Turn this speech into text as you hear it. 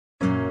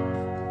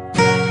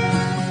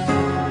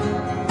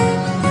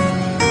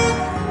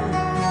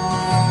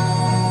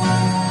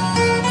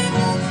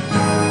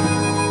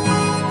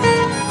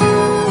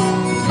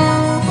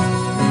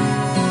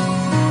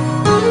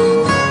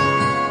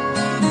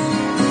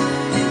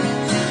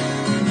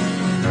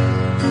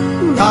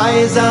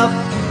rise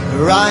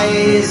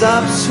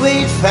up,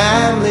 sweet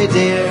family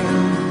dear,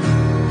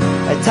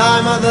 a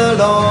time of the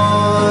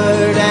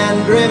Lord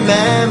and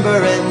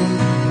remembering,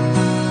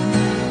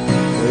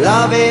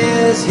 love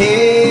is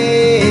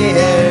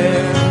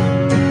here.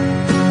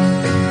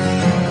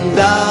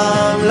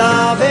 Love,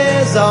 love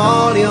is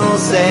all you'll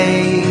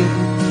say,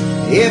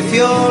 if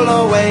you'll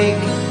awake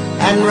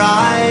and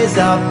rise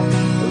up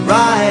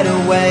right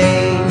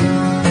away.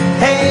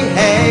 Hey,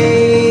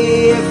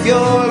 hey, if you'll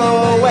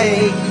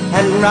awake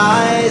and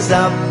rise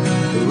up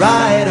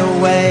right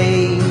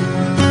away.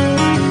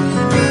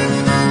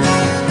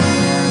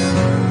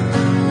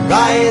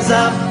 Rise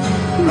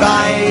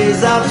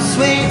up,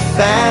 sweet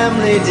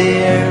family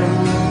dear,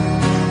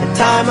 a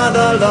time of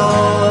the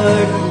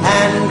Lord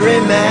and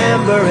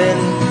remembering,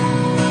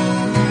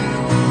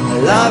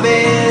 love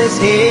is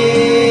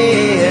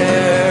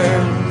here.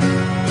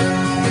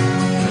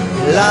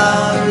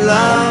 Love,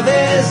 love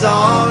is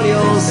all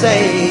you'll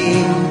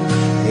say,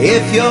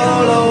 if you'll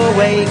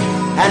awake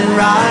and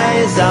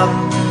rise up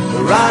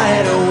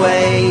right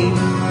away.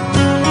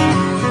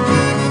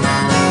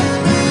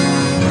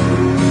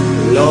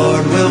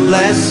 Lord will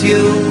bless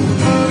you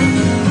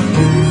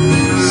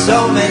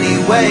so many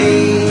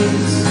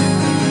ways,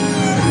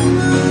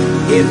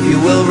 if you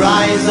will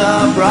rise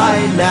up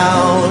right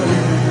now,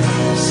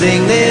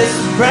 sing this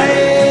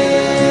praise.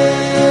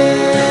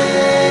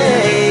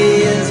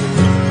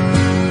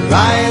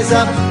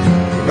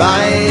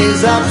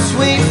 Rise up,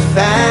 sweet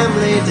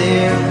family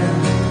dear,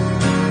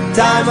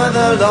 time of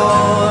the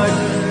Lord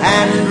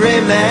and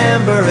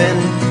remembering,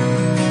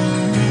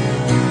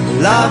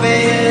 love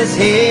is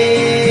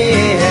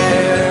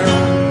here.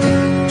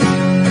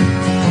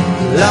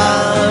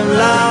 Love,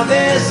 love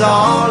is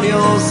all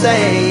you'll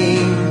say,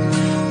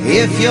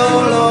 if you'll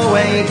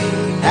awake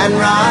and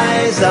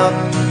rise up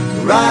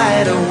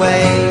right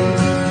away.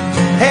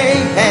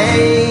 Hey,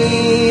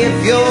 hey,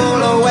 if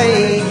you'll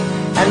awake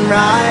and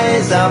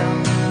rise up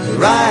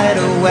right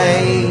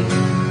away.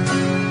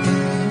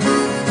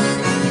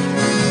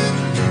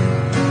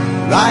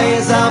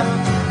 Rise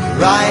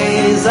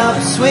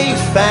up, sweet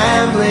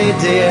family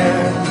dear,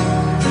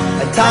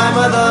 a time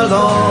of the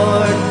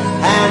Lord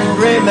and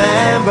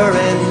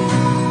remembering,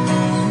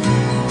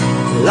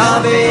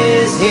 love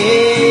is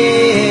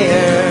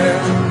here.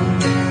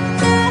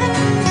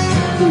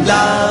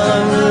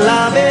 Love,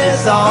 love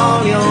is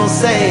all you'll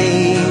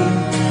say,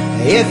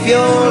 if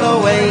you'll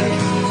awake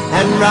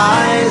and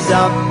rise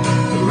up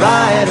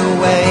right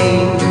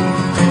away.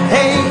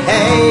 Hey,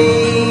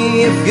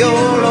 hey, if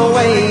you'll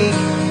awake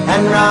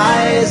and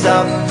rise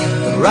up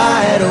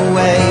right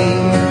away.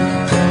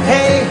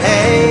 Hey,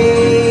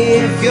 hey,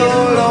 if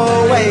you'll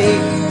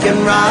awake and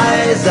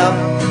rise up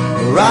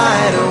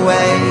right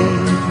away.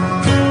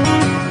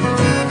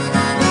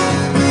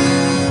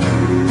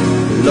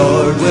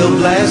 Lord will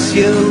bless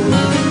you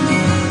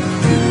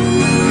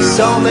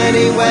so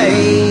many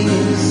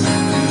ways,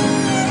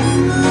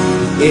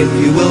 if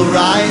you will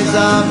rise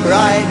up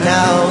right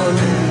now,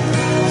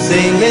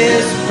 sing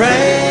this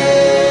praise.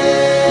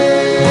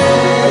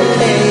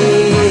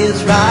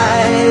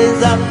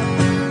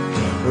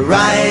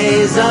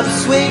 Rise up,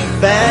 sweet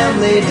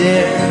family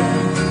dear,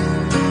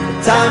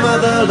 time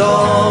of the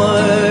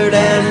Lord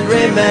and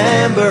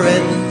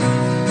remembering,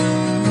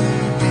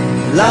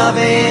 love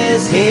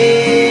is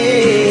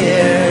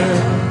here.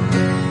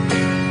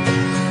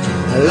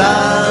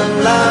 Love,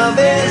 love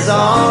is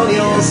all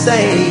you'll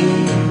say,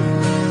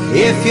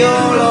 if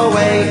you'll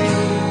awake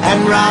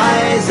and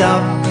rise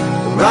up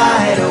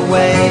right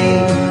away.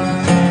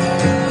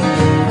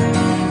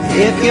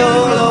 If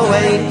you'll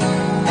awake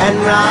and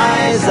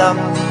rise up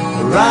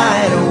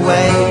right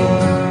away.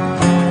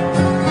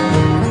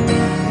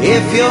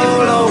 If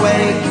you'll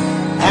awake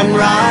and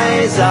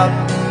rise up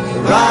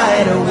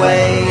right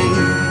away.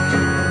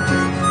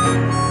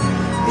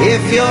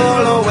 If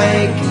you'll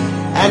awake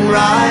and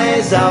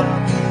rise up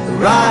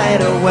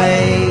right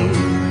away.